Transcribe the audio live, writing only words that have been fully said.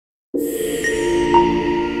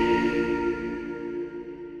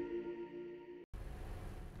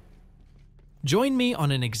Join me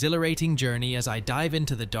on an exhilarating journey as I dive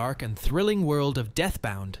into the dark and thrilling world of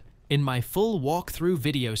Deathbound in my full walkthrough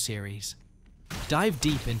video series. Dive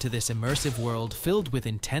deep into this immersive world filled with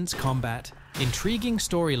intense combat, intriguing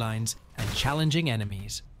storylines, and challenging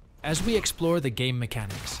enemies, as we explore the game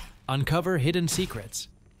mechanics, uncover hidden secrets,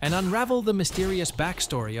 and unravel the mysterious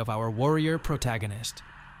backstory of our warrior protagonist.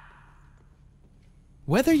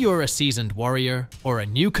 Whether you're a seasoned warrior or a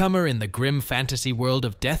newcomer in the grim fantasy world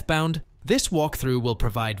of Deathbound, this walkthrough will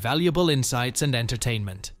provide valuable insights and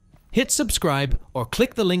entertainment. Hit subscribe or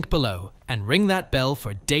click the link below and ring that bell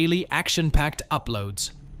for daily action-packed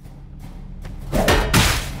uploads.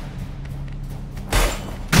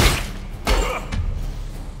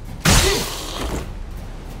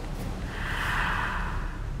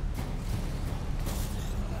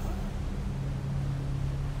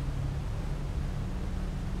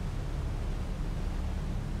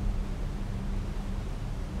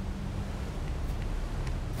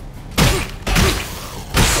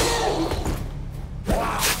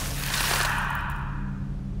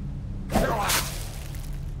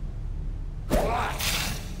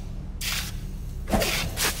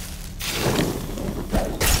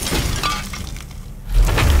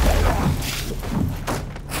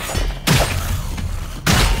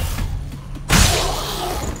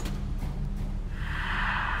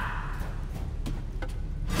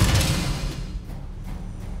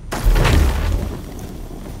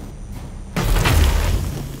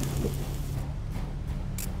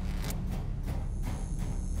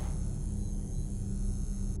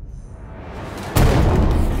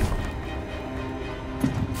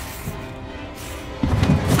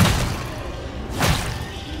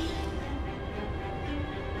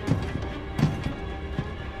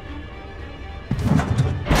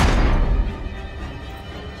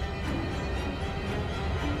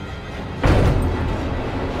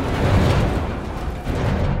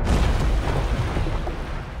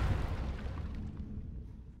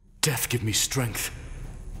 Death give me strength.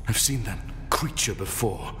 I've seen that creature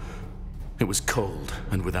before. It was cold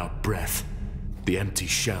and without breath. The empty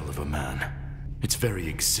shell of a man. Its very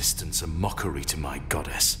existence a mockery to my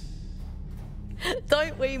goddess.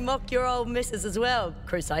 Don't we mock your old missus as well,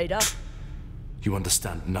 Crusader? You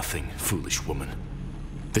understand nothing, foolish woman.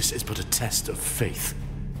 This is but a test of faith.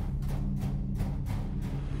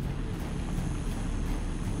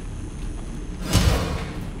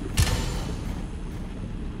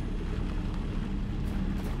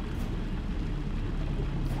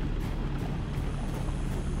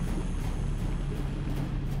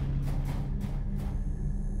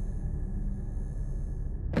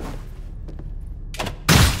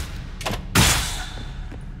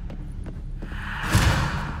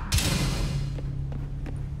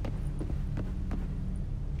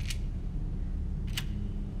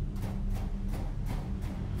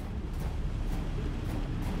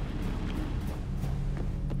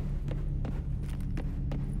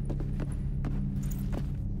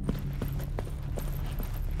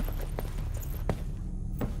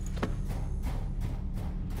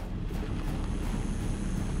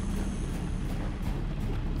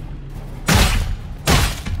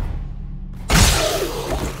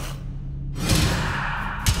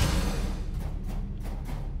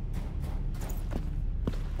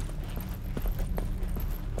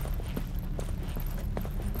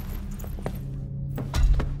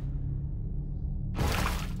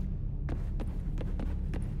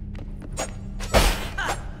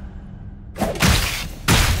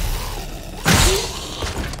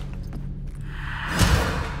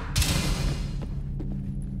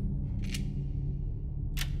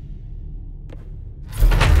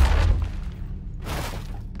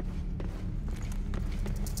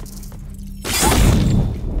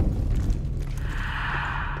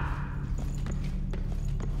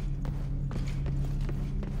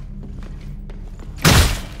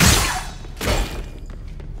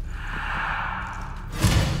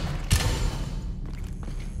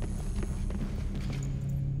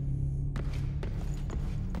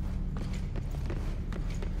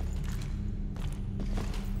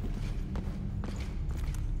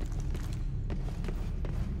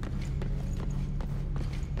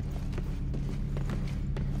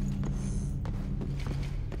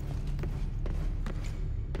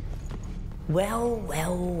 Well,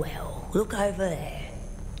 well, well. Look over there.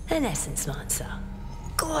 An essence lancer.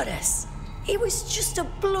 Goddess! He was just a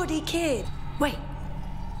bloody kid. Wait.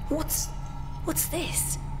 What's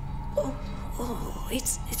this? Oh,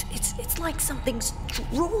 it's like something's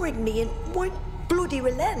drawing me and won't bloody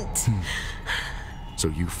relent. So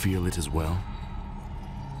you feel it as well?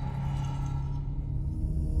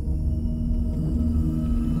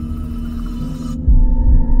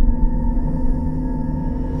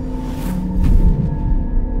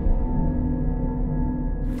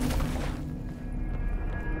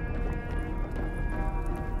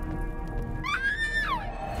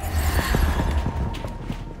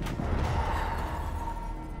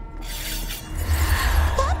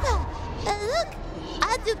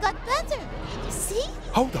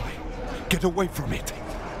 Get away from it.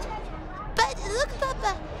 But look,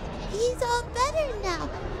 Papa. He's all better now.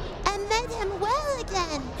 I made him well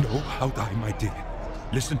again. No, how die, my dear.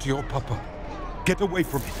 Listen to your Papa. Get away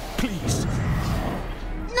from it, please.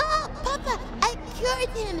 No, Papa. I cured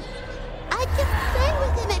him. I can play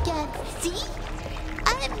with him again. See?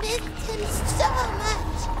 I missed him so much.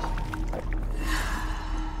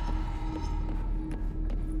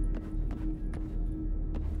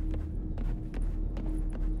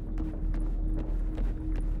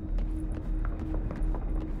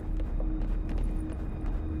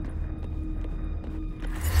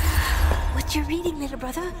 What you reading, little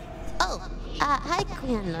brother? Oh, hi,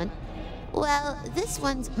 Wheelan. Well, this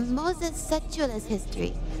one's Moses Setula's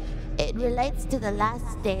history. It relates to the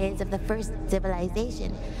last days of the first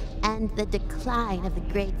civilization and the decline of the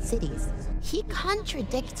great cities. He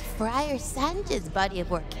contradicts Friar Sanj's body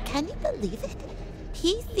of work. Can you believe it?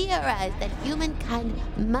 He theorized that humankind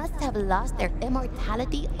must have lost their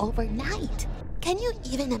immortality overnight. Can you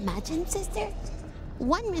even imagine, sister?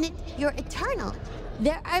 1 minute, you're eternal.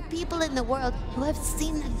 There are people in the world who have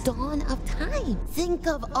seen the dawn of time. Think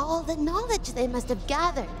of all the knowledge they must have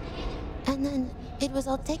gathered. And then it was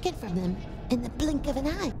all taken from them in the blink of an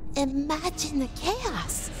eye. Imagine the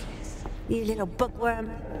chaos. You little bookworm.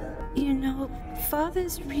 You know,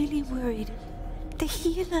 Father's really worried. The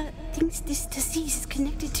healer thinks this disease is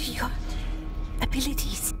connected to your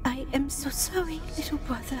abilities. I am so sorry, little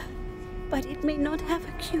brother, but it may not have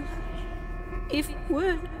a cure. If it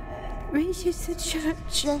were, Raises the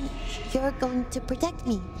church. Then you're going to protect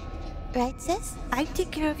me, right, sis? I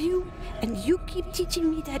take care of you, and you keep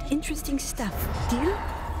teaching me that interesting stuff. Deal?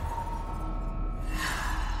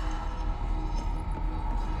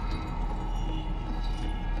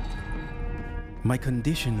 My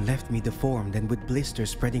condition left me deformed and with blisters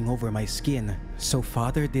spreading over my skin, so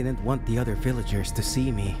Father didn't want the other villagers to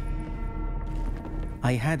see me.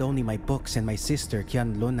 I had only my books and my sister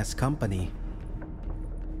Kyanlun as company.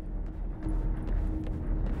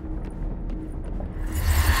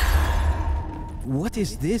 What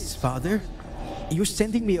is this, Father? You're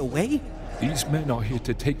sending me away? These men are here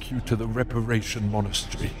to take you to the Reparation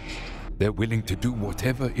Monastery. They're willing to do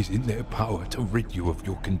whatever is in their power to rid you of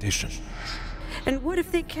your condition. And what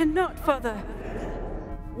if they cannot, Father?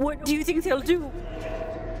 What do you think they'll do?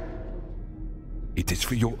 It is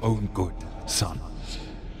for your own good, son.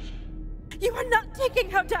 You are not taking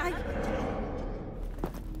how die!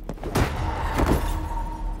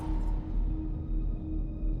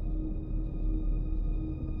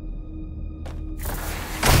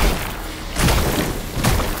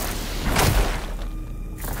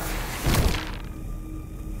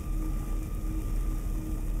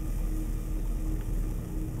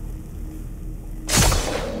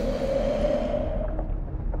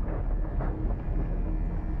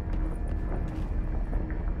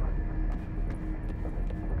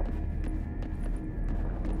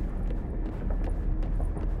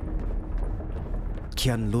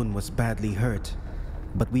 Kyanlun was badly hurt,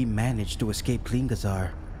 but we managed to escape Klingazar.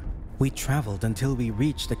 We traveled until we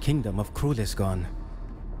reached the kingdom of Krulisgon.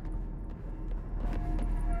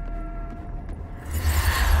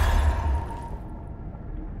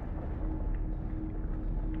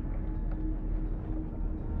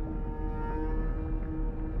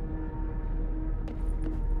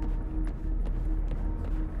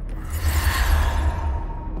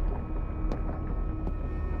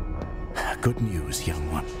 Good news,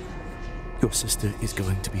 young one. Your sister is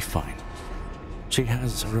going to be fine. She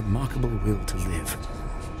has a remarkable will to live.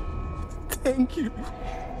 Thank you.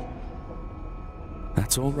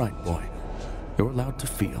 That's all right, boy. You're allowed to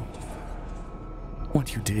feel.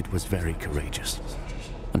 What you did was very courageous,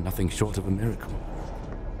 and nothing short of a miracle.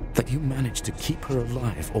 That you managed to keep her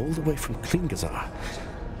alive all the way from Klingazar.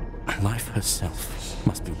 Life herself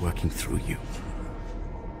must be working through you.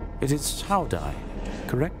 It is Haudai,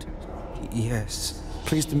 correct? Yes.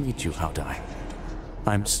 Pleased to meet you, Haudai.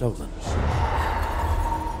 I'm Solon.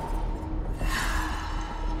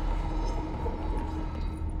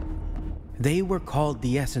 They were called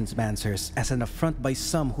the Essence Mancers as an affront by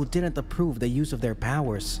some who didn't approve the use of their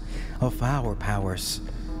powers, of our powers.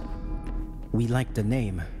 We liked the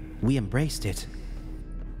name. We embraced it.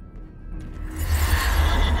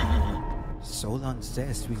 Solon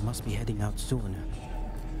says we must be heading out soon.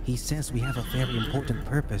 He says we have a very important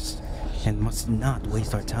purpose and must not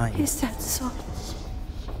waste our time. Is that so?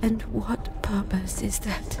 And what purpose is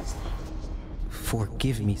that?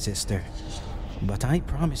 Forgive me, sister, but I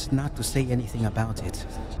promise not to say anything about it.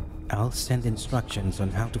 I'll send instructions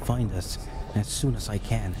on how to find us as soon as I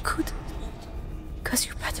can. Good. 'Cause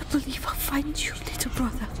you better believe I'll find you, little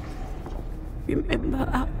brother. Remember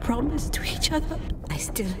our promise to each other? I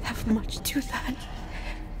still have much to learn.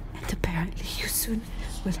 And apparently you soon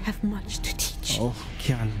will have much to teach. Oh,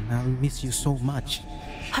 Kyan, I'll miss you so much.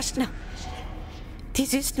 Hush now.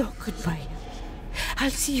 This is no goodbye.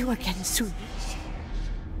 I'll see you again soon.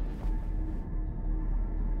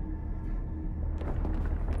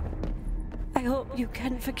 I hope you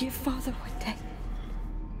can forgive Father one day.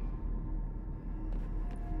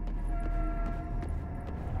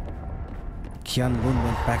 Kyanlun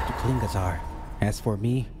went back to Klingazar. As for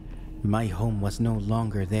me, my home was no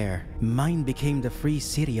longer there. Mine became the free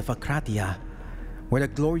city of Akratya, where the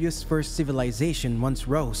glorious first civilization once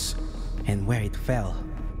rose, and where it fell.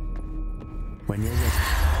 When you're ready.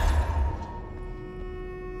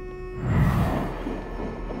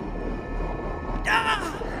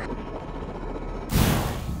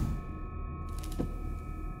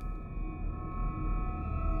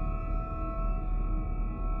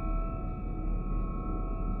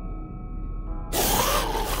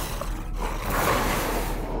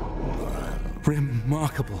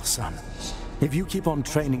 Remarkable, son. If you keep on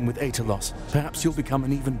training with Aetalos, perhaps you'll become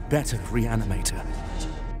an even better reanimator.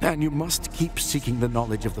 And you must keep seeking the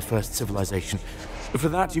knowledge of the first civilization. For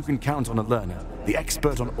that, you can count on a learner, the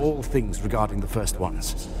expert on all things regarding the first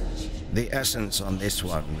ones. The essence on this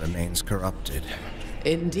one remains corrupted.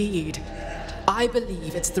 Indeed. I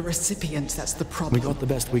believe it's the recipient that's the problem. We got the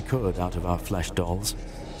best we could out of our flesh dolls.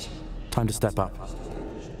 Time to step up.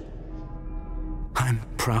 I'm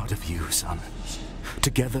proud of you, son.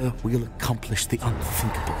 Together, we'll accomplish the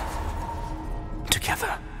unthinkable.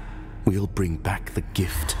 Together, we'll bring back the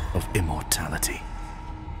gift of immortality.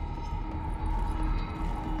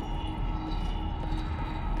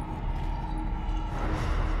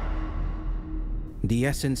 The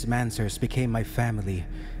Essence Mancers became my family,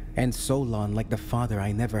 and Solon like the father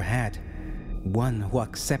I never had. One who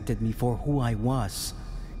accepted me for who I was.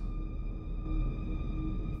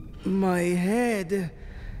 My head...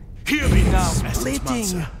 Hear me now, Essence splitting.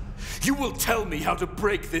 Mancer. You will tell me how to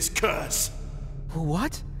break this curse.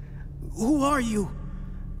 What? Who are you?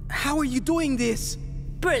 How are you doing this?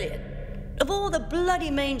 Brilliant. Of all the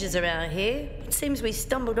bloody mangers around here, it seems we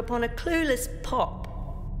stumbled upon a clueless pop.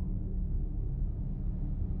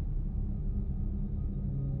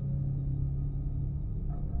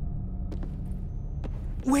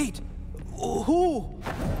 Wait! Who?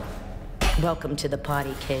 Welcome to the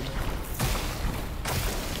party, kid.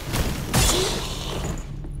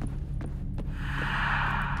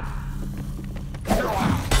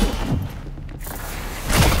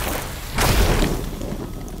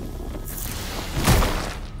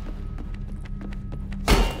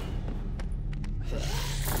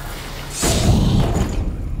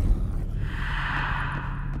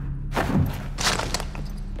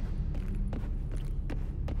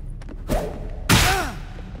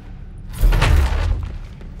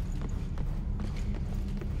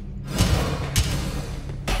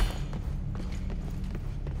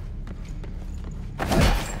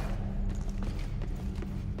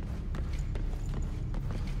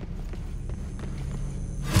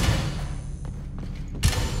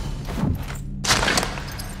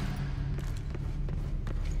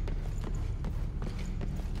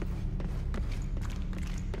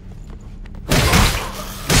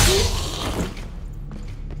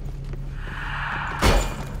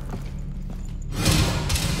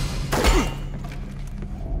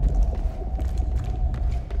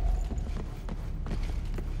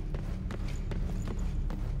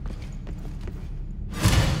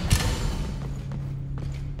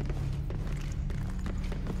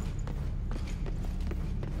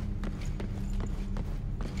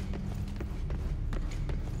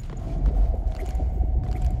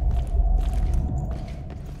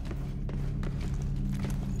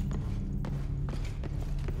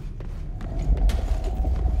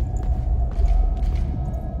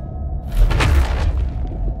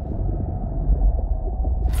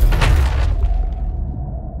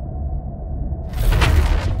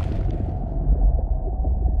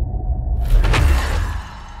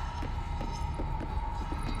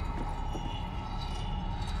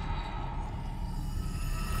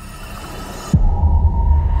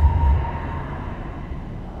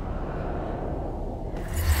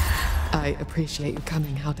 I appreciate you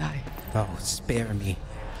coming, Haldai. Oh, spare me.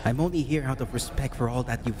 I'm only here out of respect for all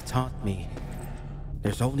that you've taught me.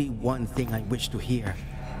 There's only one thing I wish to hear.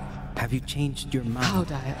 Have you changed your mind?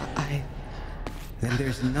 Haldai, Then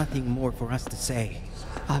there's nothing more for us to say.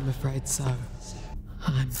 I'm afraid so.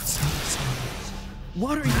 I'm so sorry.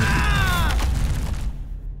 What are you...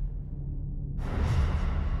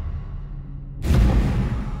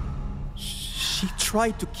 She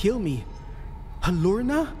tried to kill me.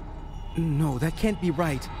 Halurna? No, that can't be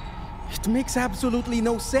right. It makes absolutely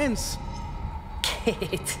no sense.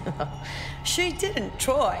 Kid, she didn't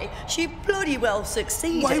try. She bloody well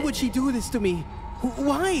succeeded. Why would she do this to me?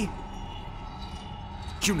 Why?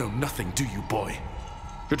 You know nothing, do you, boy?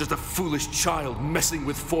 You're just a foolish child messing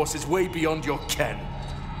with forces way beyond your ken.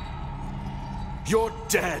 You're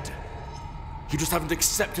dead. You just haven't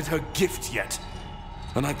accepted her gift yet.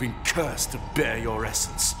 And I've been cursed to bear your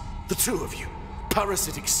essence. The two of you,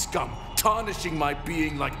 parasitic scum, tarnishing my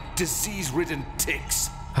being like disease-ridden ticks.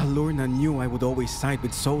 Halurna knew I would always side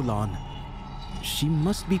with Solon. She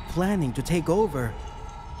must be planning to take over.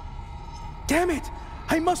 Damn it!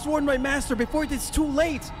 I must warn my master before it is too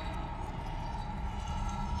late!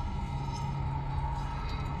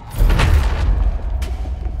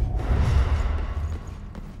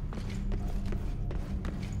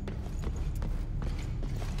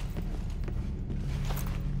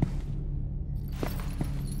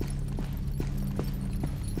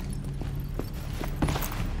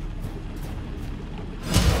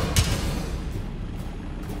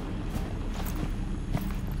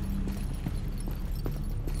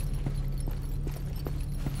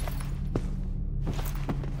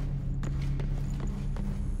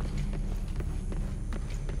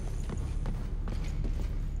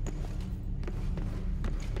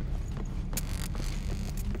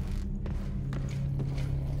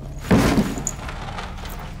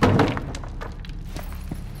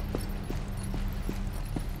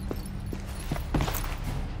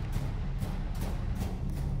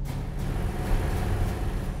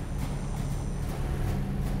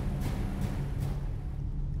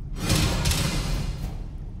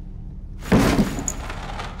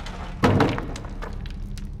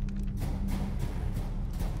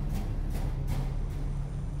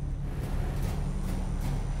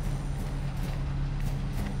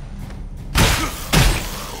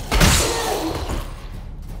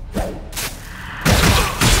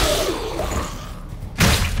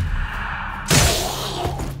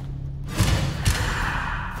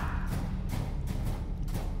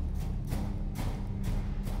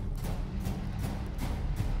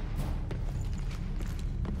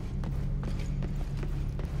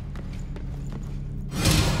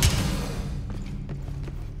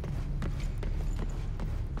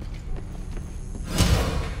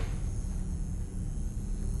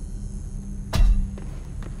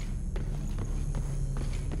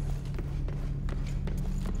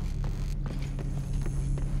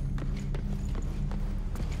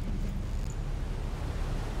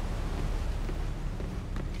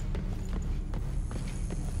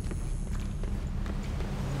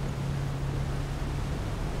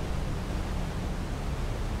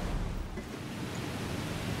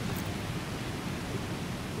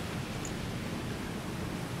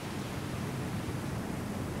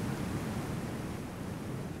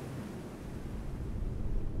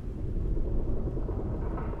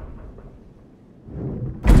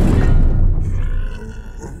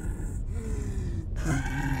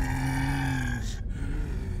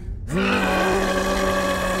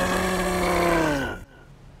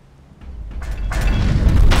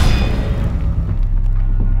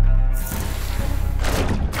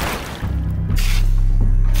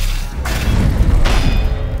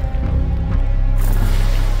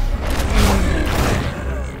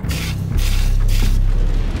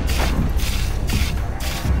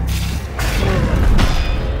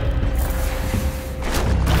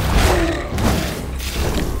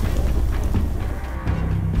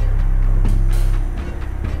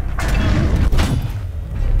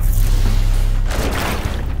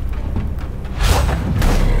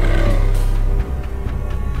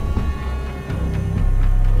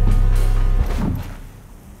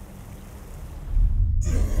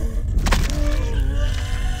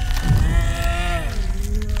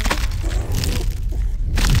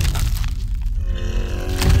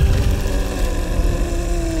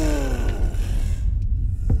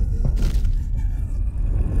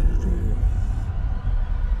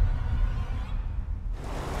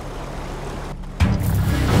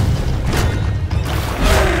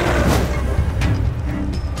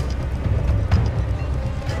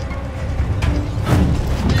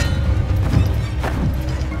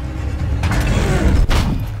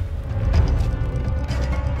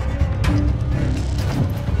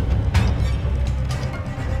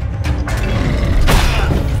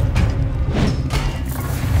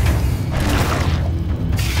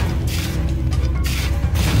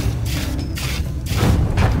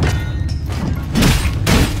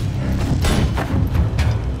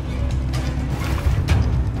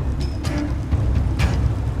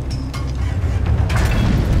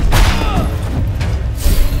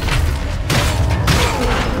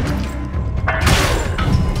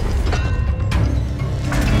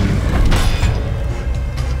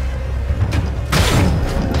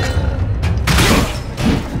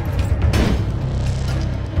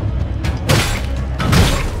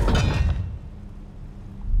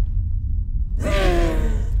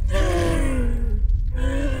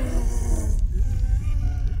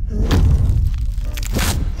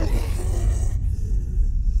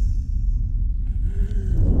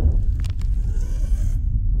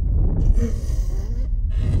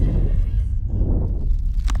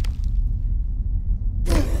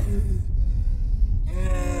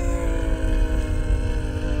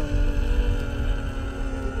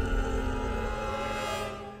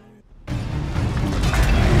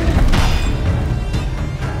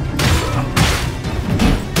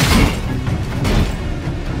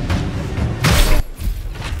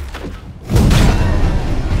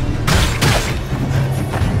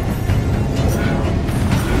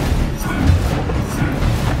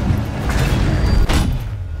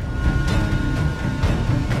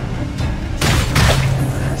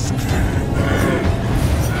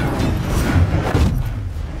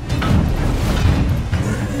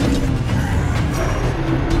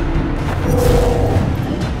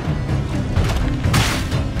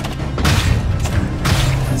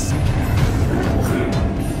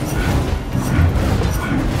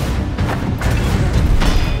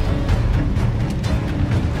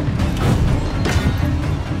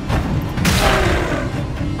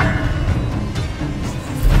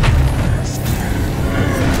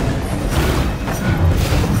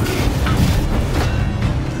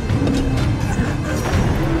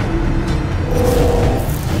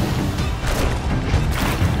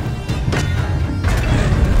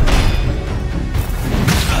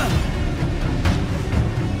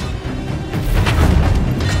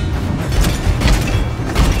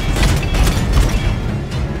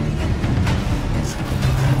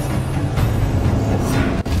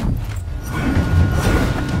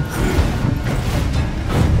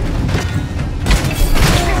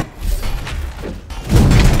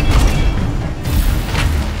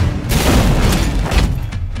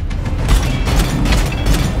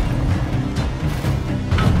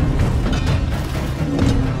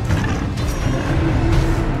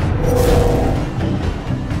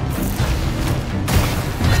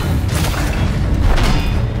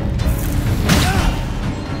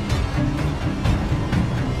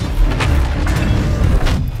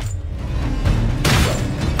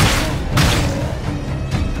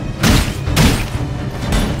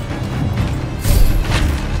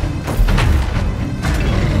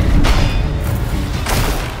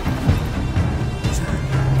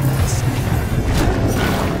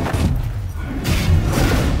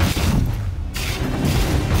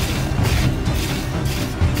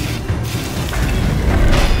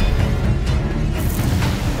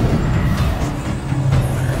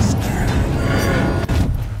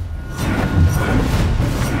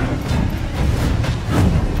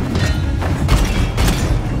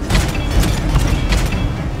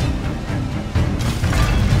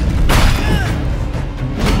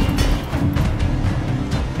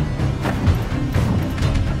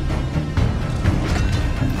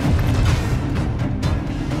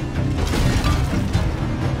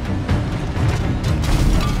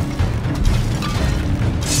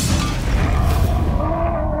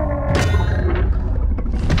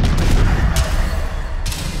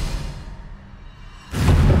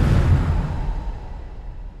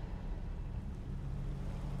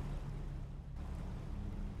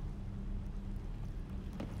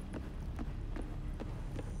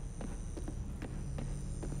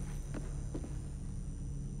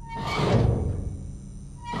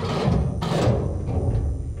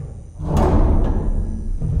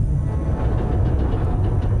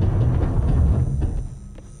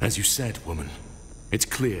 As you said, woman, it's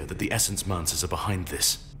clear that the Essence Mancers are behind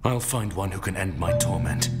this. I'll find one who can end my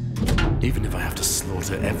torment. Even if I have to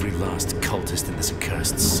slaughter every last cultist in this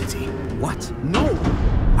accursed city. What? No!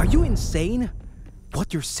 Are you insane?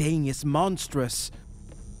 What you're saying is monstrous.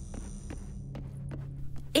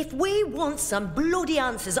 If we want some bloody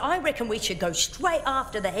answers, I reckon we should go straight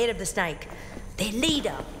after the head of the snake. Their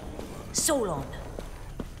leader, Solon.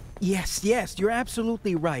 Yes, you're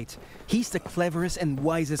absolutely right. He's the cleverest and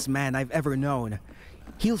wisest man I've ever known.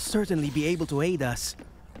 He'll certainly be able to aid us.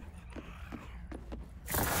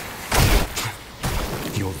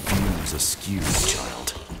 Your views are skewed,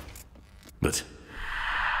 child. But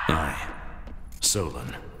I,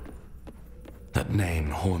 Solon, that name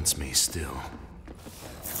haunts me still.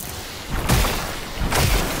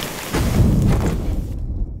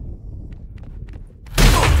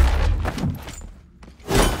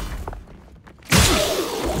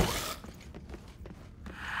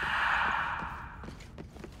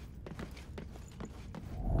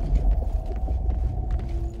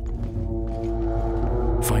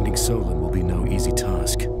 Finding Solon will be no easy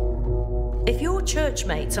task. If your church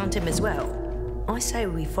mates hunt him as well, I say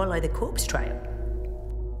we follow the corpse trail.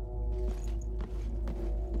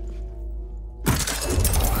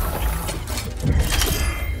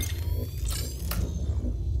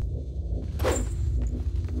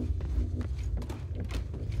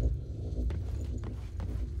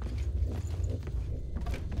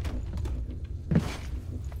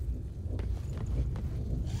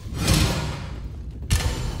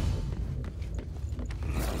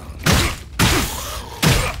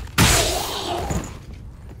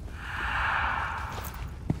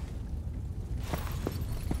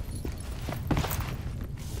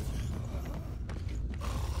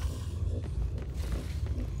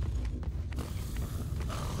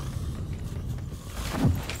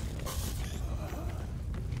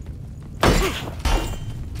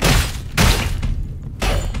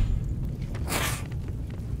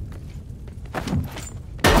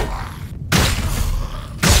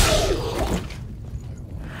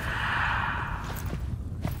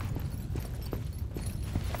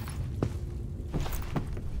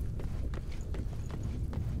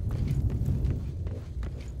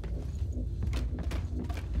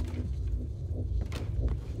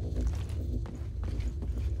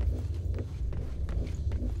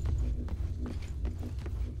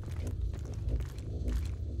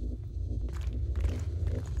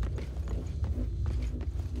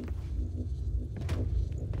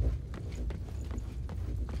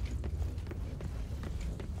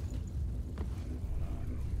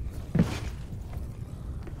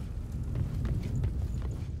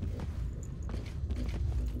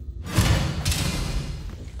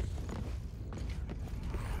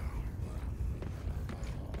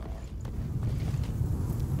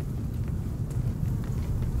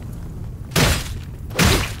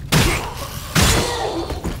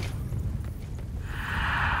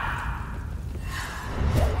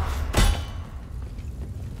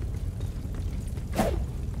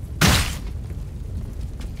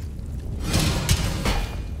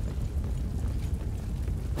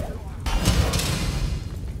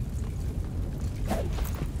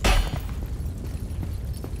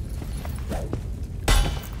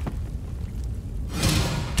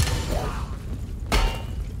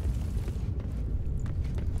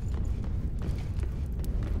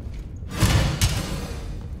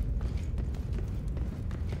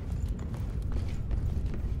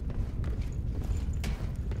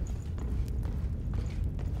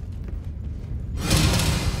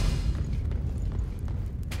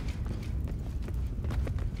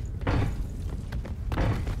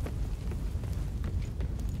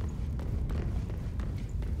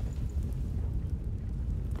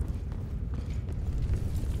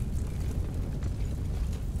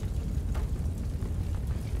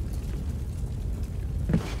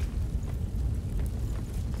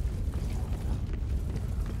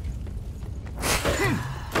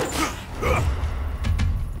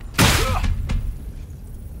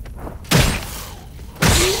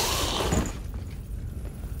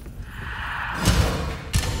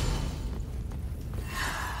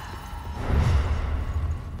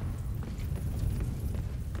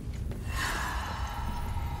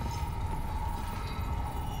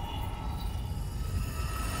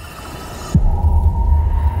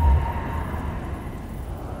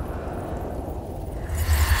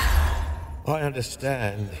 I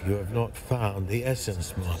understand you have not found the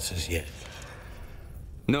Essence Mancers yet.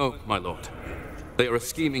 No, my lord. They are a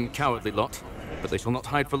scheming, cowardly lot, but they shall not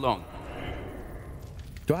hide for long.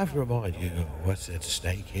 Do I have to remind you what's at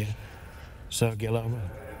stake here, Sir Guillermo?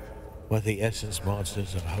 what the essence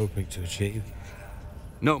monsters are hoping to achieve?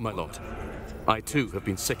 No, my lord. I too have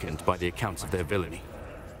been sickened by the accounts of their villainy.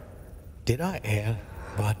 Did I err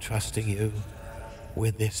by trusting you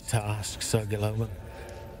with this task, Sir Gilloman?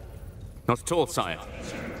 Not at all, sire.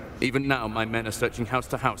 Even now, my men are searching house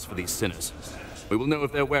to house for these sinners. We will know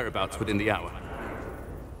of their whereabouts within the hour.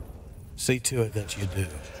 See to it that you do.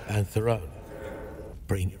 And Theron,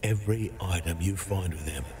 bring every item you find with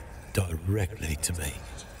them directly to me.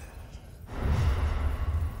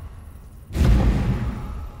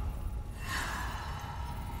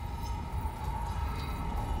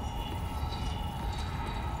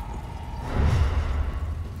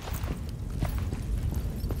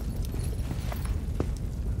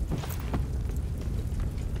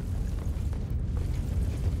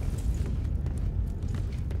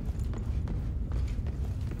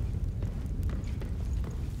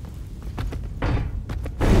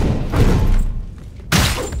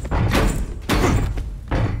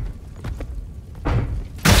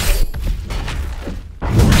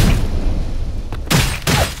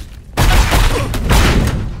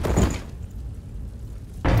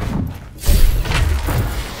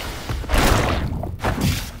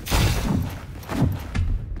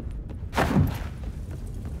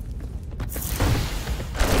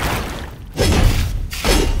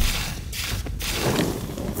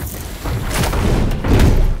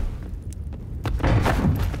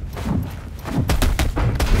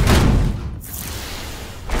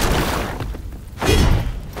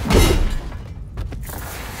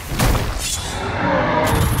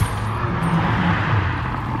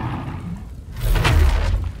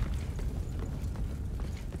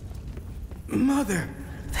 Mother,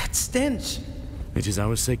 that stench! It is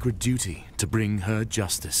our sacred duty to bring her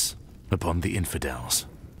justice upon the infidels.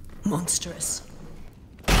 Monstrous.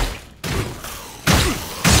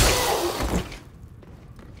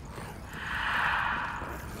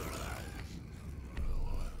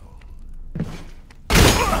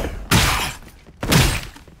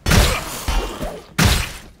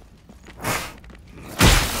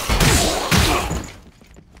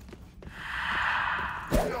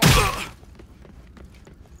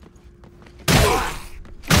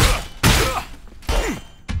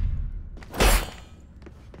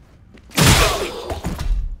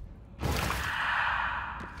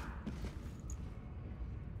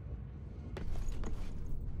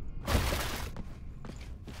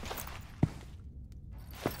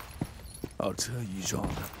 I'll tell you, John,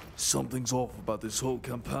 something's off about this whole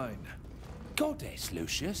campaign. Goddess,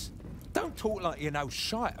 Lucius. Don't talk like you know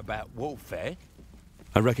shite about warfare.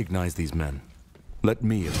 I recognize these men. Let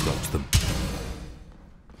me approach them.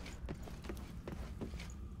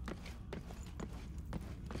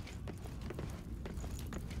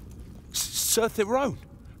 Sir Theron,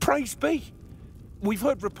 praise be. We've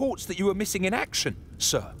heard reports that you were missing in action,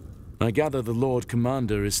 sir. I gather the Lord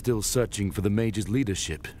Commander is still searching for the Mage's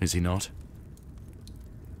leadership, is he not?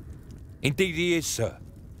 Indeed he is, sir.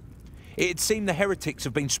 It'd seem the heretics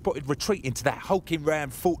have been spotted retreating to that hulking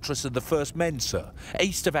round fortress of the First Men, sir,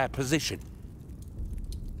 east of our position.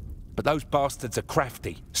 But those bastards are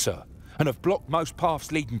crafty, sir, and have blocked most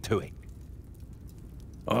paths leading to it.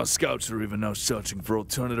 Our scouts are even now searching for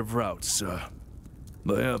alternative routes, sir.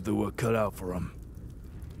 They have the work cut out for them.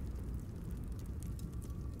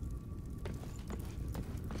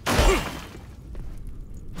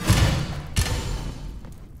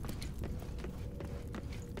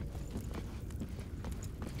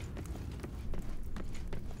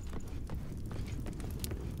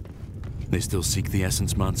 They still seek the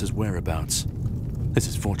Essence Monster's whereabouts. This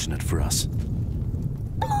is fortunate for us.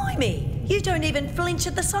 Blimey! You don't even flinch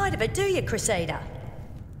at the sight of it, do you, Crusader?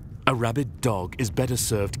 A rabid dog is better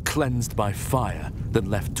served cleansed by fire than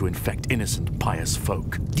left to infect innocent, pious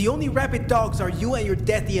folk. The only rabid dogs are you and your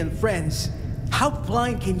Deathian friends. How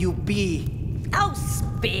blind can you be? Oh,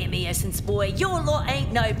 spare me, Essence Boy. Your lot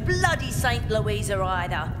ain't no bloody St. Louisa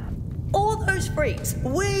either. All those freaks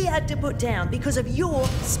we had to put down because of your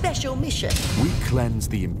special mission. We cleanse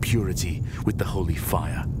the impurity with the holy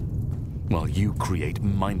fire, while you create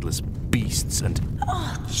mindless beasts and...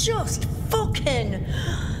 Oh, just fucking...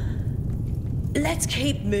 Let's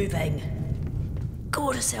keep moving.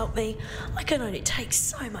 Goddess help me, I can only take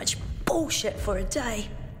so much bullshit for a day.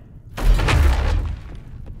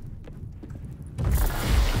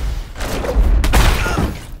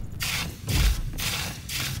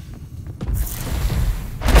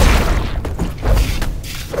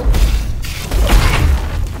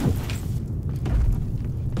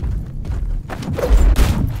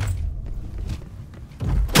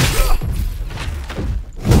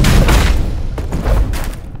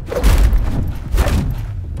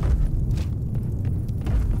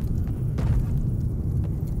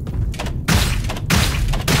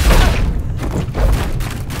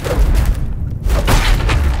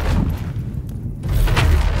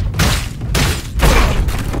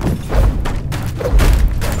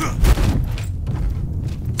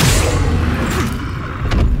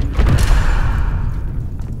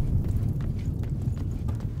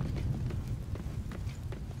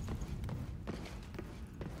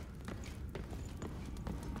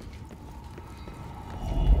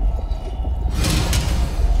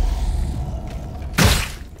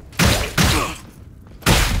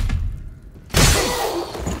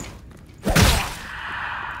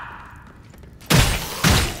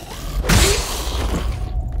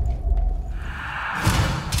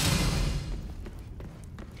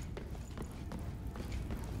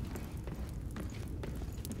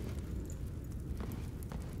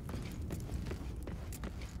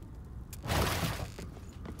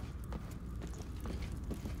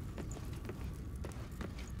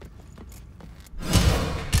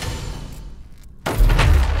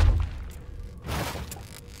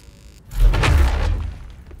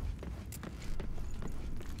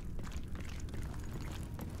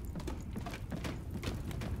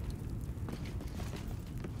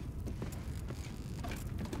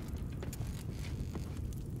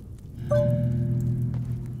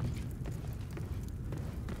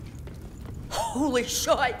 Holy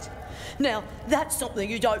shit! Now, that's something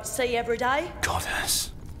you don't see every day.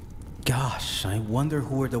 Goddess. Gosh, I wonder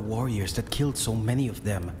who were the warriors that killed so many of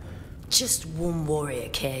them. Just one warrior,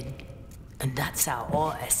 kid. And that's our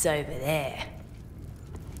artist over there.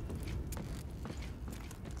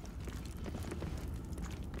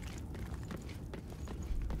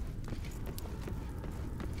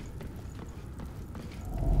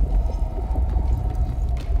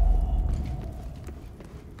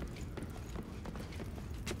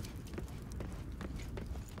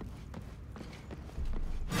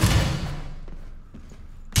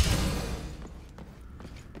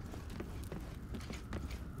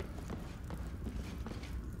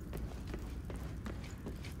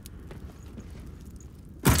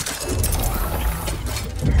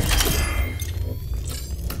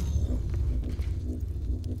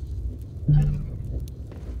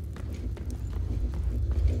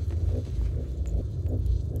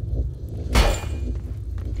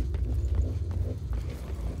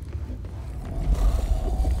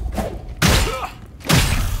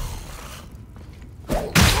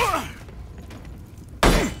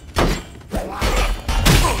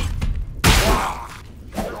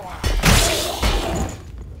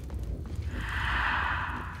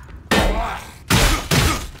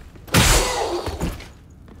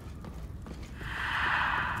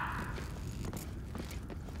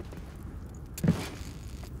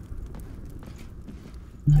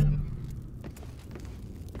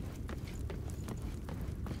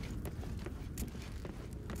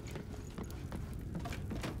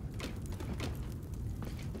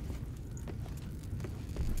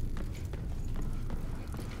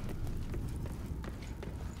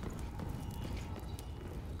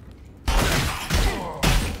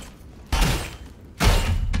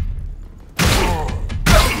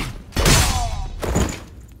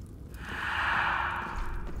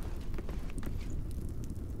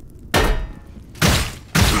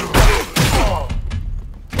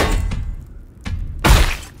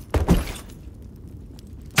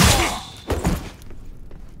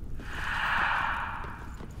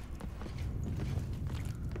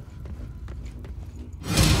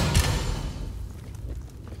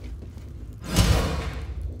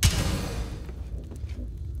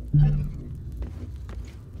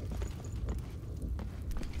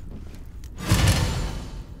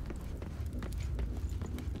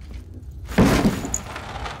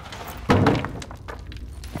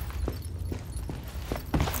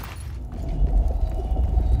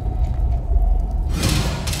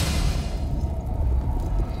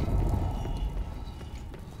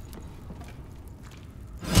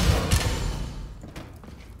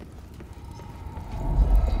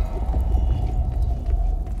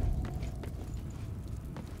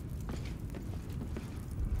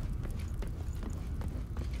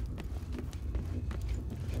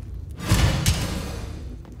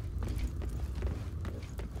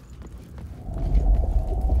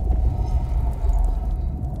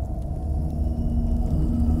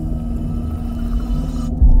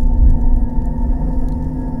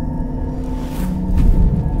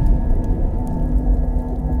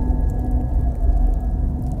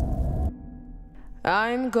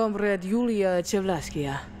 I'm Comrade Yulia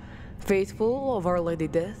Chevlaskia, faithful of Our Lady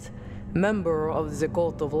Death, member of the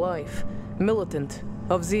Cult of Life, militant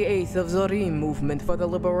of the 8th of Zorim movement for the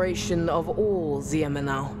liberation of all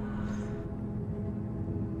Ziêminal.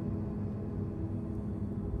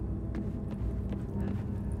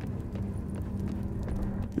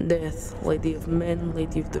 Death, Lady of Men,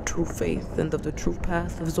 Lady of the true faith and of the true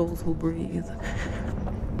path of those who breathe.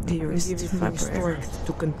 Dearest, give my strength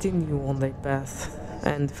to continue on thy path,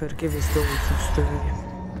 and forgivest those who stray.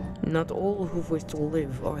 Not all who wish to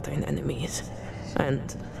live are thine enemies, and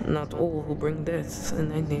not all who bring death in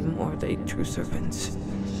thy name are thy true servants.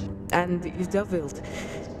 And if thou wilt,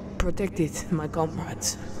 protect it, my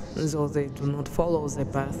comrades, though they do not follow thy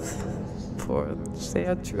path, for they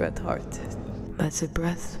are true at heart. By the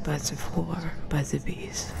breath, by the war, by the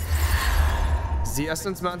bees. The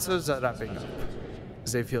essence mantras are wrapping up.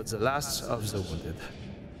 They feel the last of the wounded.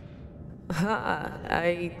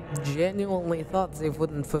 I genuinely thought they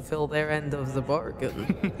wouldn't fulfill their end of the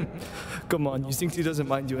bargain. Come on, you think he doesn't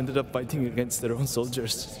mind you ended up fighting against their own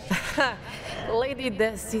soldiers? Lady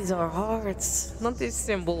Death sees our hearts, not these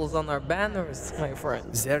symbols on our banners, my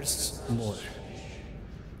friend. There's more.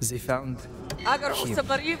 They found him.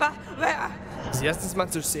 Where? The essence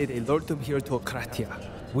mantras say they lured him here to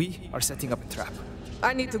Akratya. We are setting up a trap.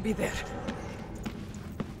 I need to be there.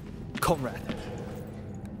 Comrade,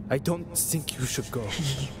 I don't think you should go.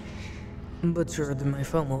 Butchered my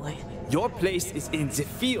family. Your place is in the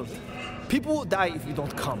field. People will die if you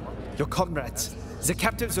don't come. Your comrades, the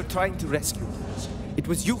captives are trying to rescue. It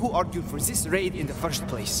was you who argued for this raid in the first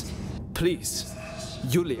place. Please,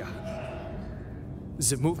 Yulia.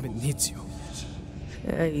 The movement needs you.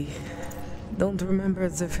 I don't remember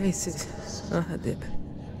their faces, Ahadib.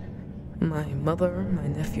 My mother, my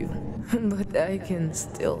nephew. But I can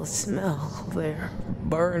still smell their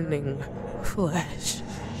burning flesh.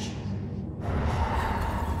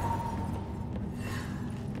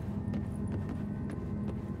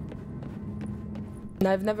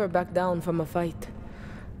 I've never backed down from a fight.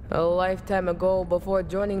 A lifetime ago, before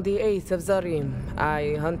joining the 8th of Zarim,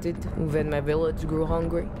 I hunted when my village grew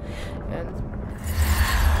hungry, and...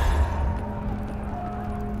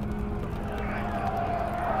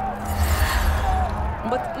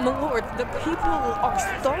 But, my lord, the people are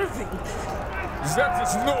starving. That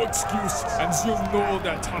is no excuse, and you know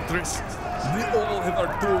that, Huntress. We all have our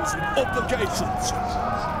dues and obligations.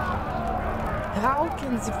 How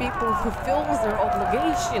can the people fulfill their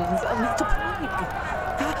obligations amid the plague?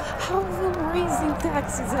 How will raising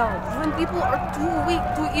taxes help when people are too weak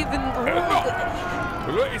to even hold?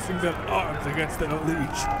 Raising their arms against their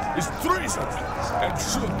liege is treason and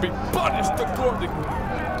should be punished accordingly.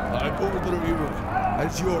 I order you,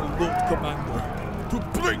 as your Lord Commander,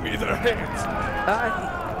 to bring me their heads. My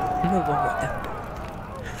lord,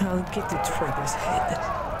 I'll get the traitor's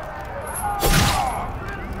head.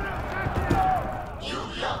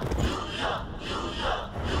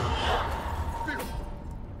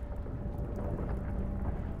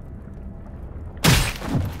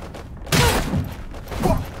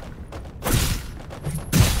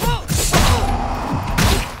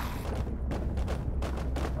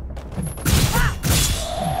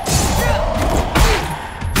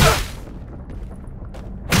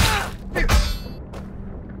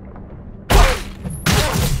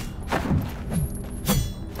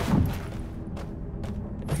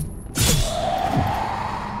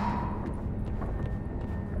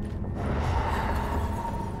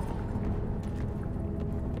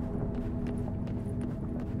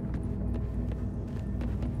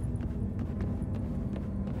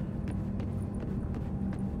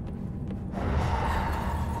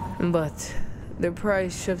 But the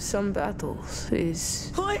price of some battles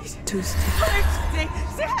is too steep.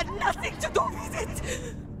 They had nothing to do with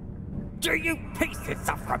it! Do you pieces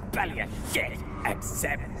of rebellious shit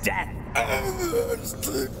accept death?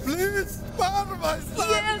 Please, spare my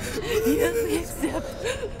son! Yes, we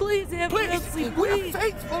accept. Please have mercy, please. We are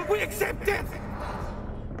faithful, we accept death!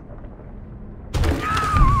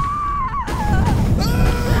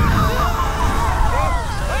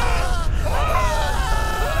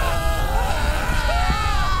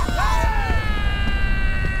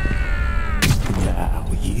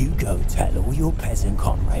 Go tell all your peasant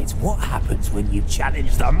comrades what happens when you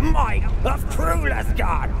challenge the might of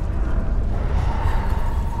Krulasgard!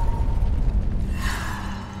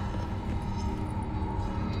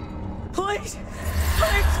 Please!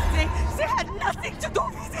 They had nothing to do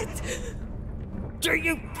with it! Do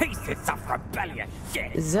you pieces of rebellious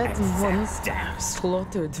shit! That monster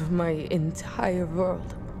slaughtered my entire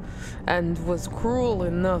world, and was cruel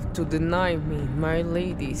enough to deny me my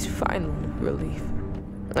lady's final relief.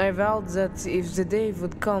 I vowed that if the day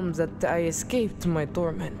would come that I escaped my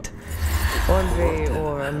torment, one way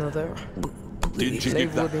or another, Didn't you they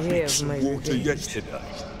give that would bitch have some my water revenge. yesterday?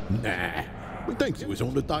 Nah, we think it was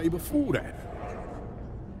on the day before that.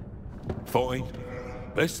 Fine.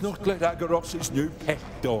 Let's not let Agaros's new pet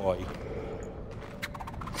die.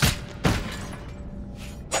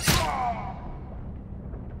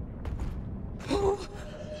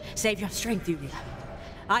 Save your strength, Yulia.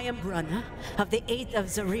 I am Brunna of the 8th of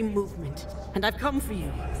Zarim movement, and I've come for you.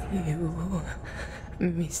 You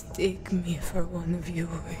mistake me for one of you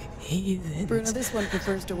heathens. Bruno, this one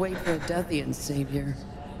prefers to wait for a Deathian savior.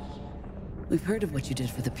 We've heard of what you did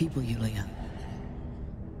for the people, Yulia.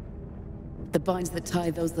 The binds that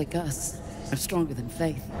tie those like us are stronger than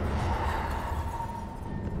faith.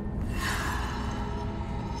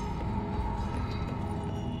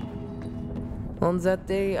 On that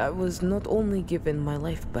day, I was not only given my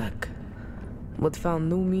life back, but found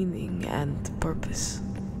new meaning and purpose.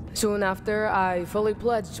 Soon after, I fully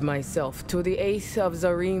pledged myself to the 8th of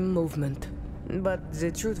Zarim movement. But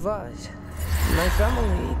the truth was, my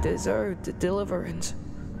family deserved deliverance.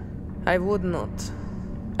 I would not,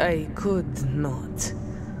 I could not,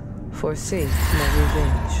 forsake my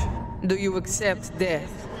revenge. Do you accept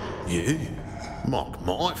death? Yeah, mock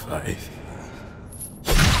my faith.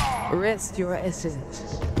 Rest your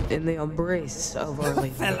essence in the embrace of Our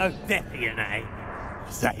Lady. Fellow Deathian, eh?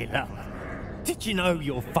 Say, look, did you know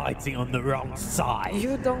you're fighting on the wrong side?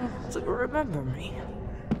 You don't remember me,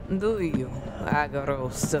 do you,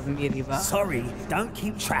 Agaros of Miriva? Sorry, don't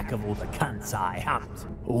keep track of all the cunts I hunt.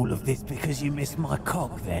 All of this because you missed my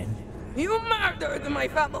cock, then? You murdered my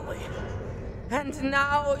family, and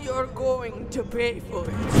now you're going to pay for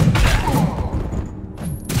it.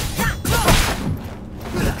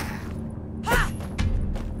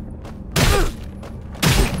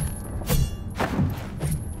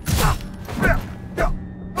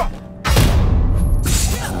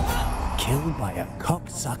 Killed by a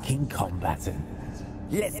cock-sucking combatant.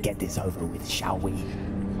 Let's get this over with, shall we?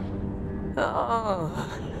 Oh,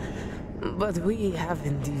 but we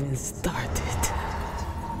haven't even started.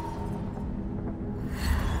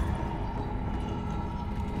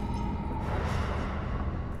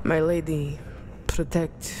 My lady,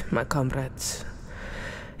 protect my comrades.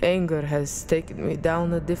 Anger has taken me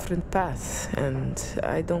down a different path, and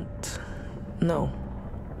I don't know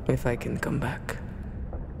if I can come back.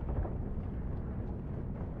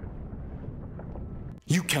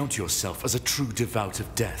 You count yourself as a true devout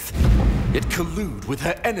of death, yet collude with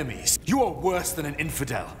her enemies. You are worse than an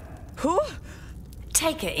infidel. Who?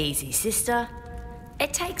 Take it easy, sister.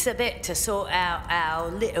 It takes a bit to sort out our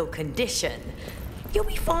little condition. You'll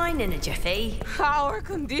be fine in a jiffy. Our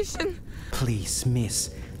condition? Please,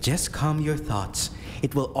 miss, just calm your thoughts.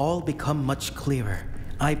 It will all become much clearer.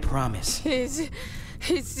 I promise. Is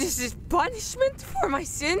this punishment for my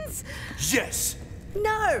sins? Yes!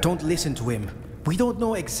 No! Don't listen to him. We don't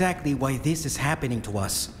know exactly why this is happening to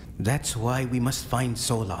us. That's why we must find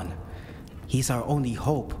Solon. He's our only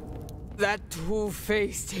hope. That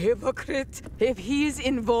two-faced hypocrite. If he's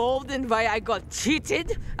involved in why I got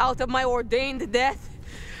cheated out of my ordained death,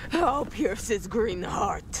 I'll pierce his green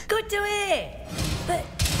heart. Good to hear. But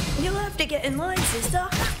you'll have to get in line, sister.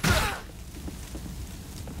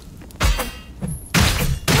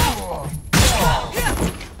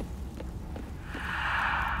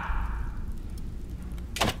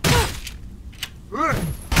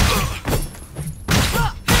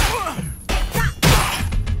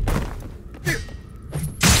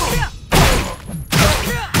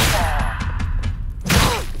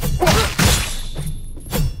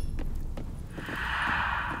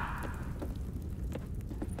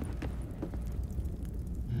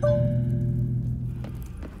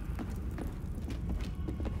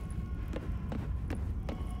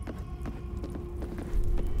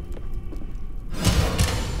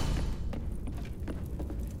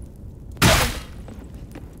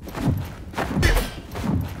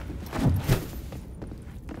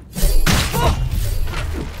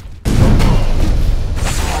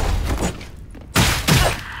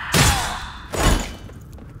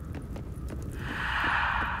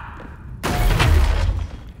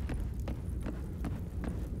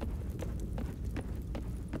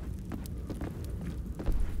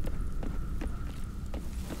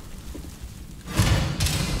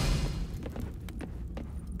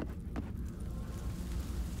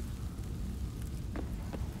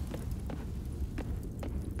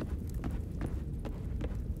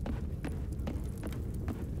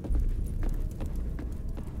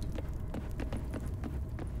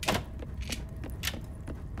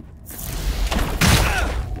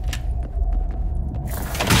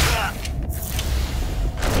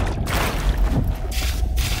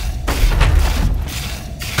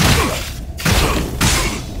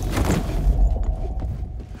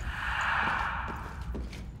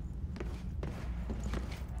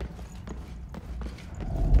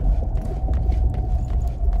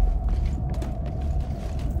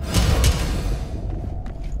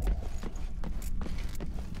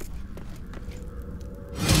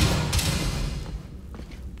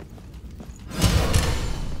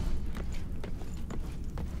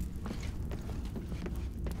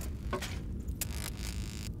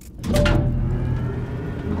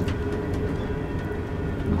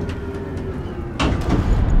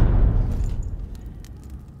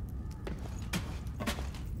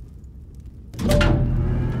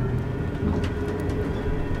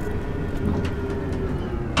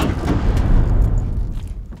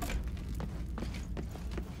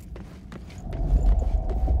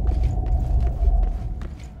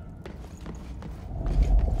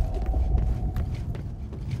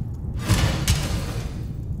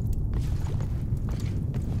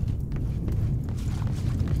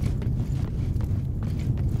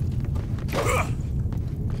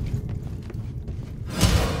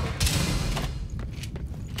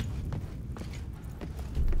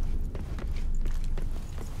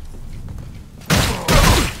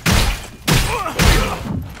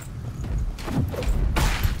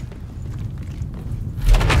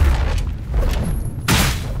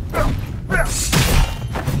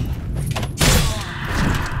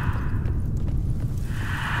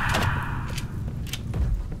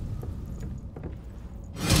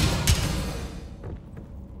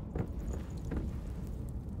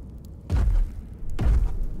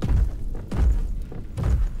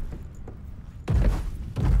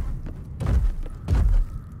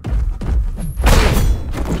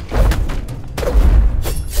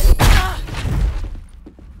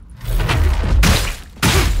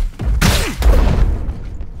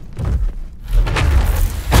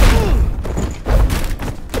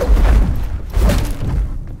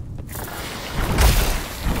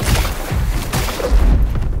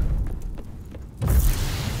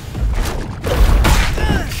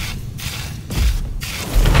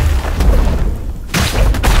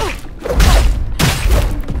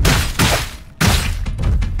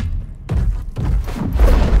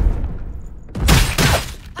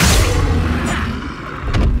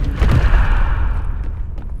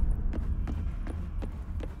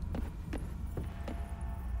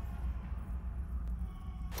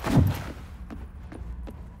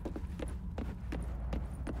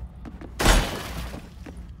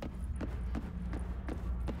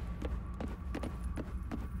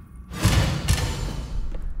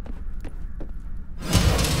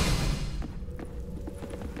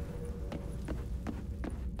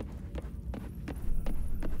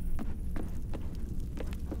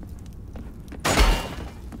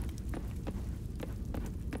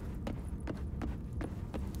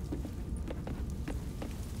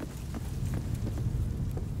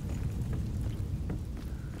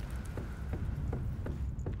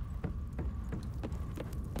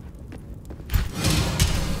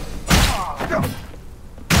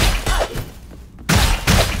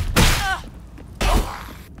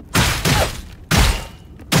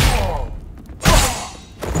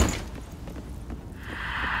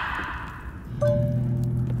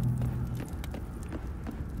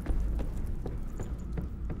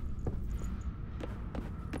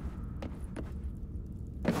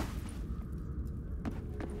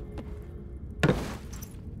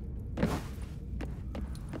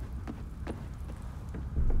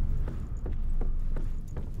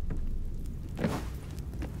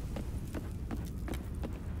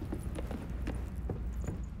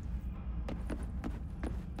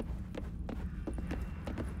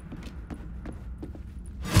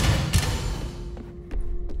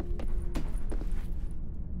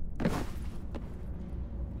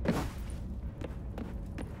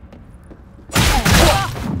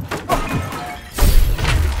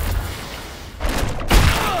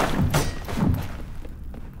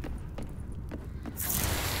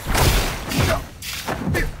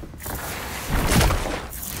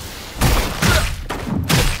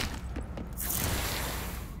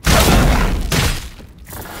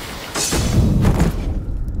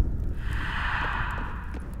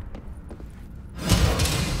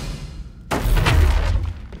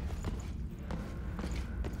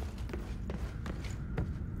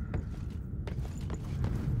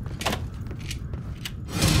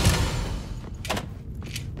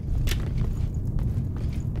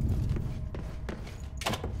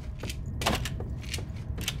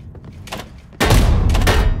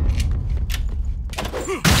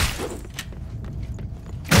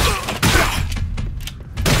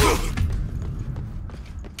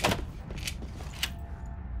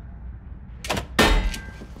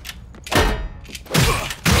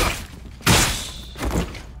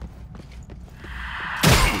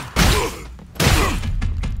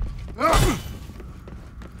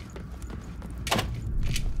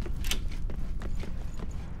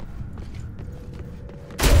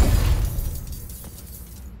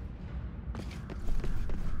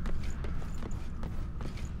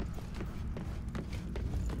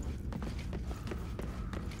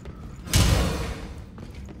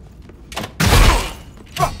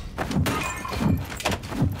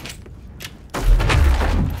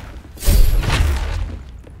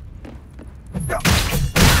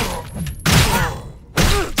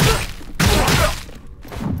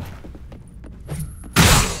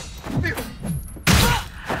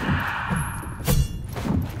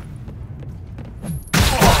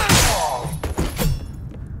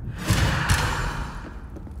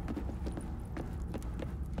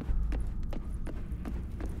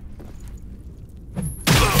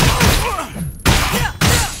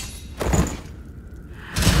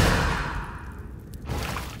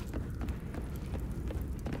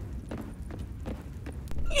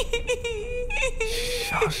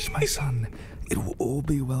 Shush, my son. It will all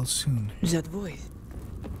be well soon. That voice.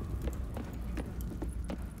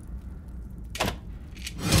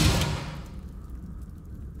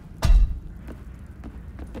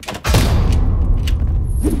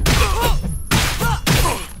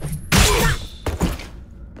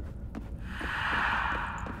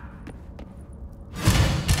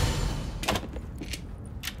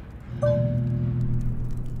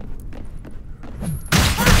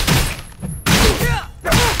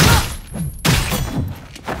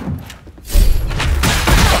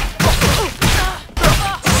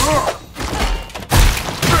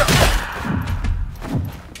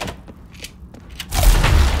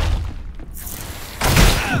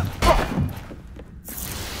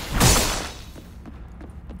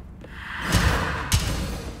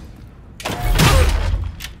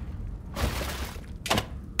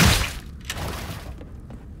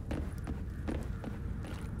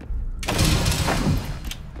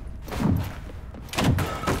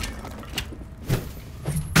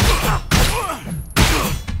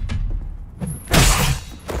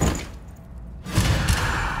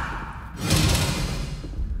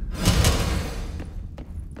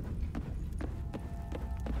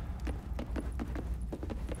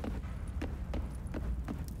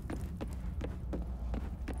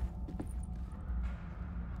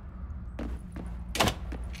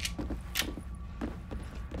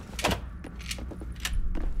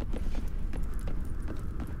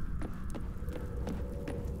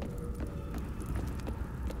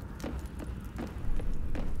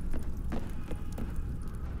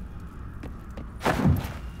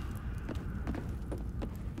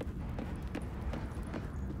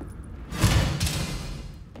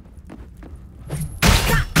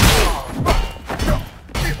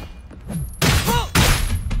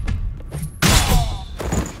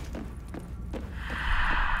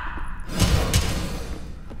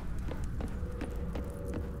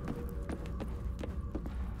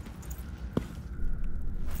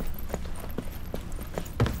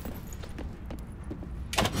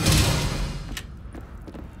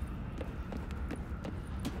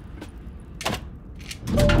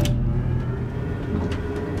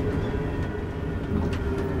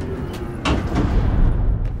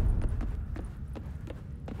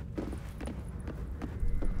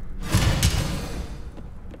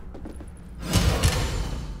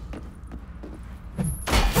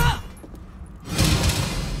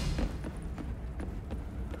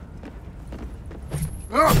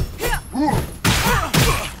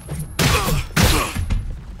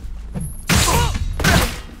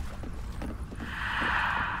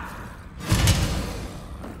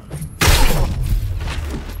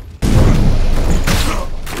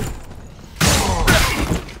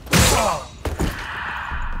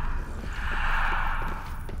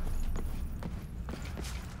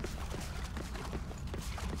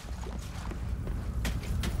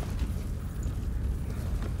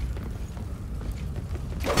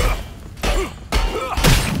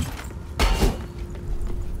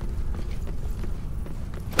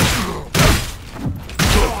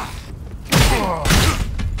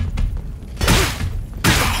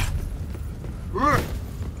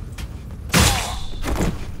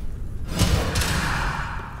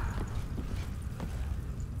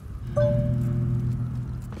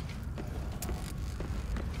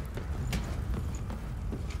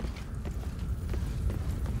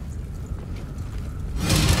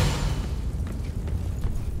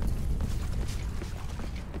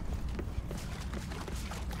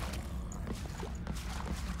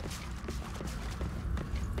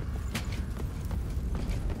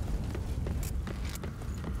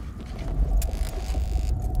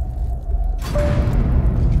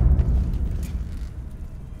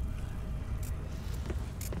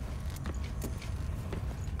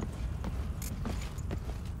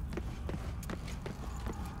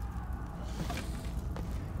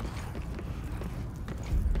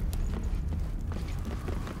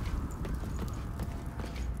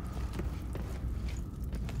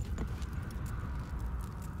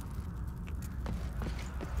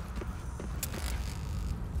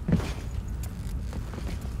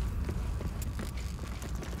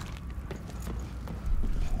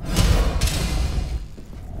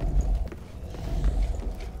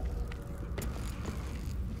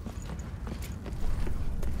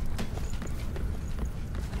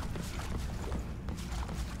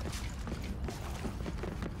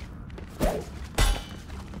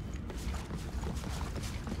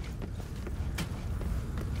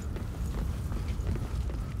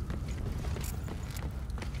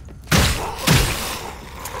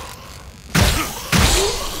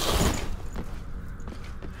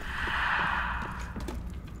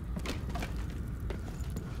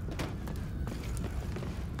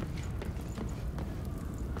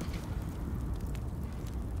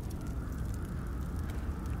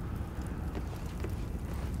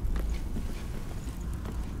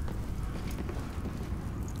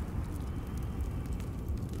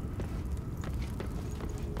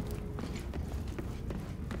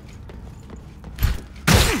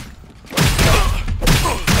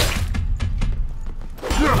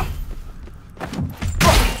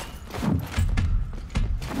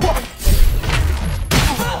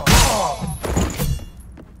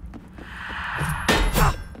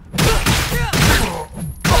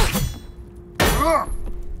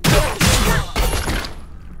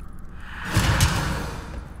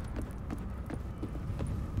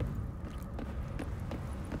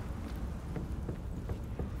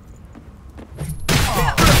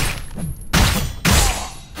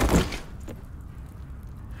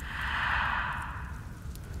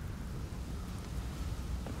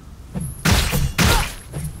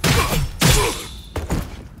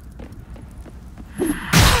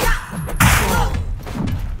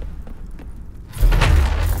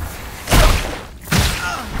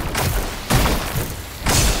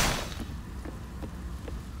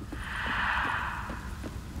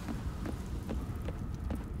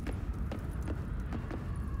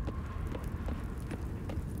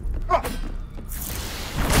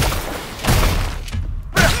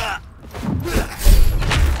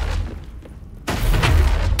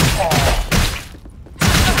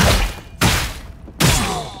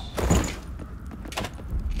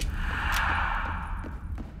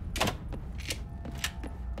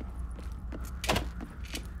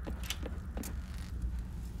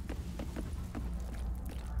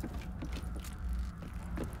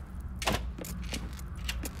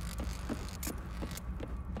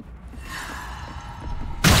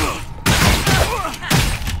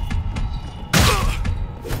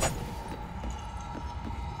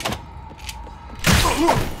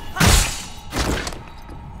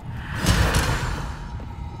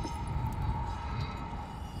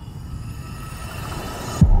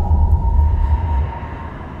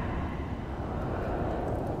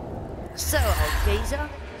 geezer.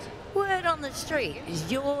 Word on the street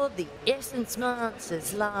is you're the Essence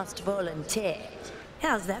Master's last volunteer.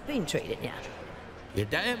 How's that been treating you? You're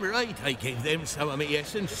damn right I gave them some of me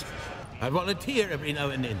essence. I volunteer every now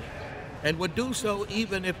and then, and would do so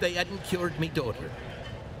even if they hadn't cured me daughter.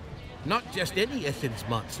 Not just any essence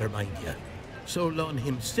monster, mind you. Solon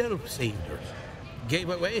himself saved her. Gave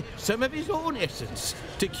away some of his own essence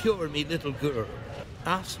to cure me little girl.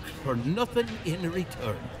 Asked for nothing in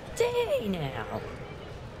return. Dang now.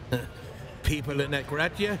 People in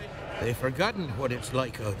Akratya, they've forgotten what it's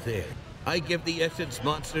like out there. I give the essence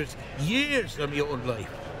monsters years of my own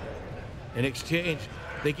life. In exchange,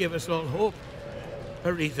 they give us all hope.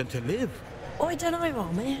 A reason to live. I don't know,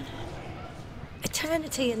 old man.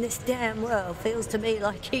 Eternity in this damn world feels to me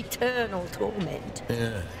like eternal torment.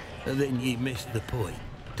 Yeah, and then ye missed the point.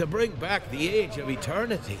 To bring back the age of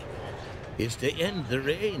eternity is to end the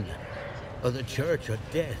reign of the Church of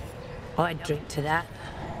Death. I'd drink to that.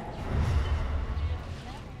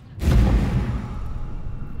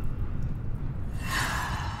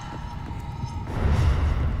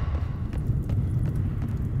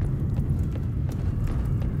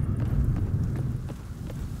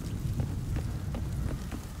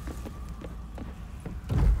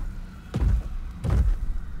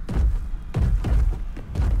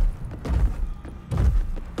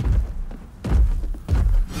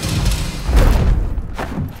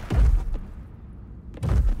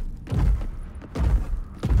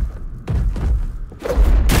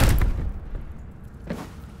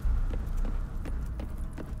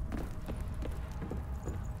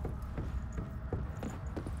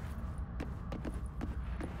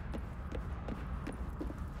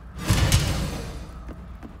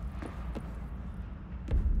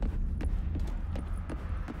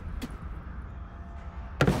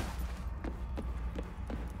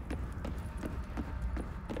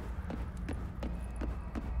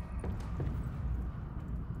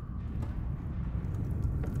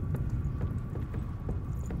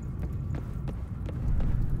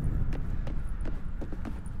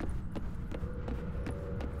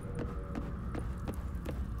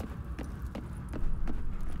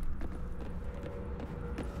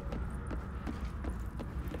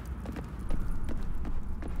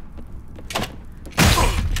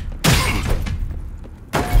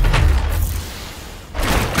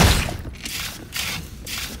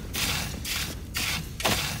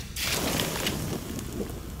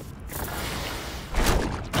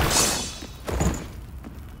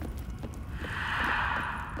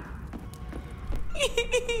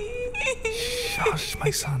 Shush, my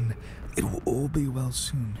son. It will all be well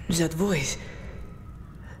soon. That voice.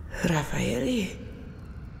 Raffaele?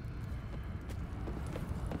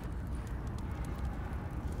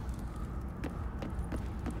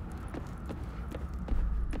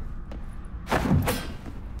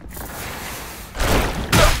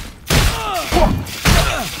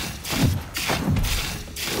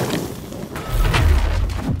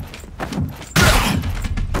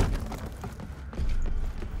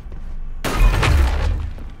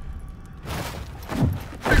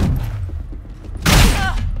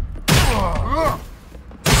 Ugh!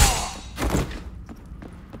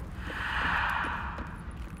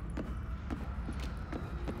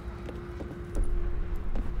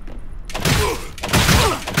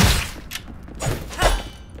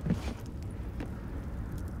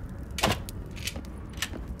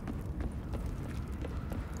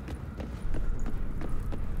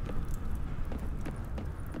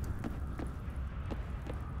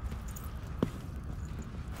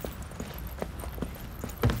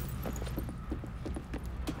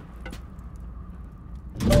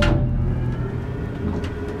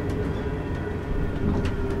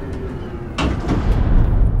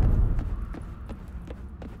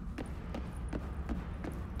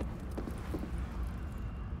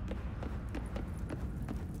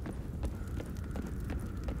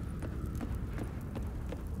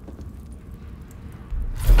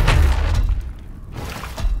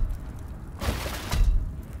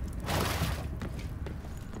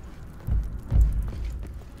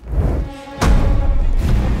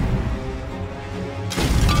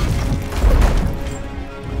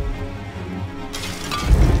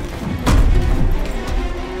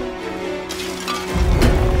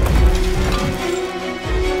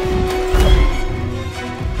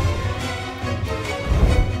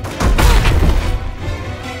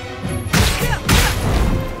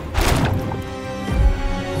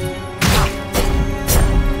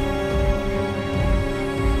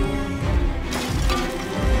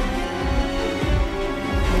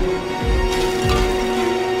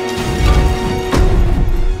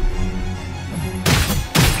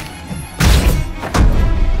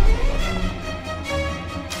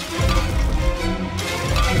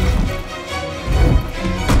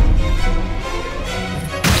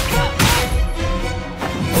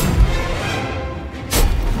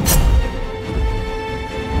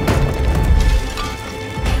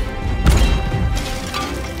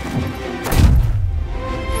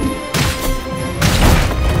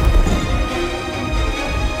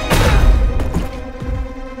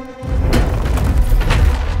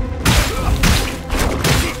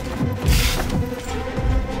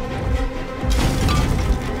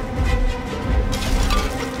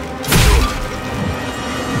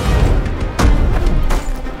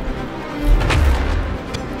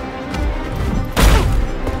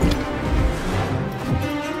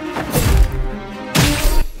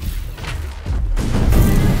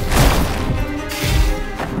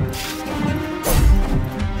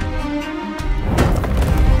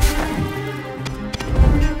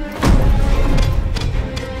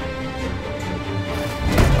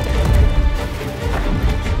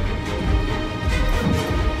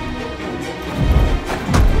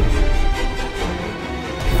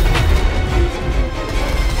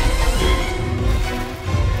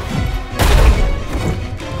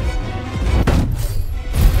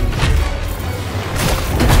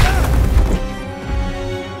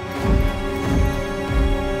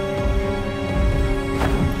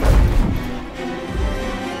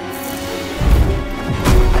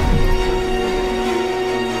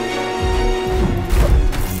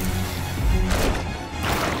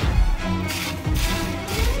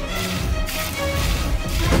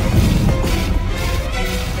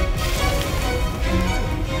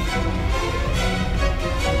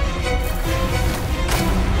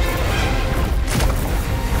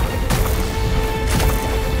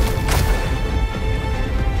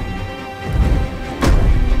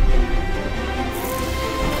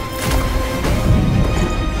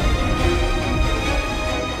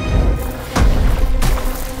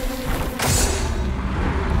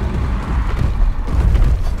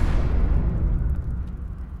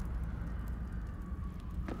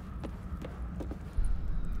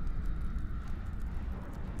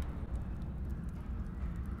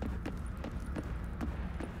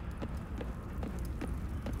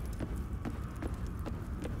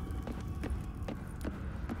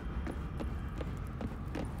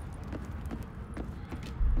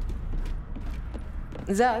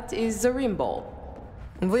 That is the Rim Ball.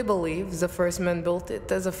 We believe the first men built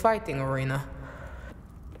it as a fighting arena.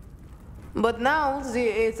 But now the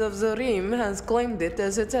Eighth of the Rim has claimed it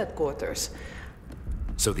as its headquarters.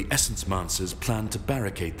 So the Essence Mancers plan to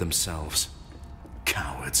barricade themselves.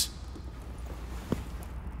 Cowards.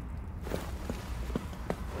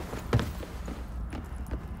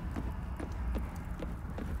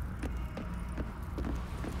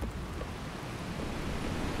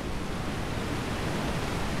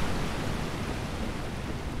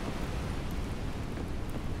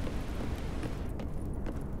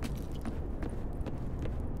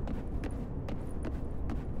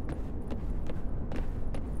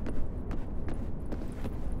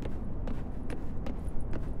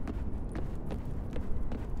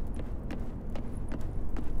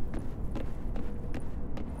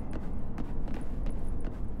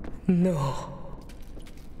 No.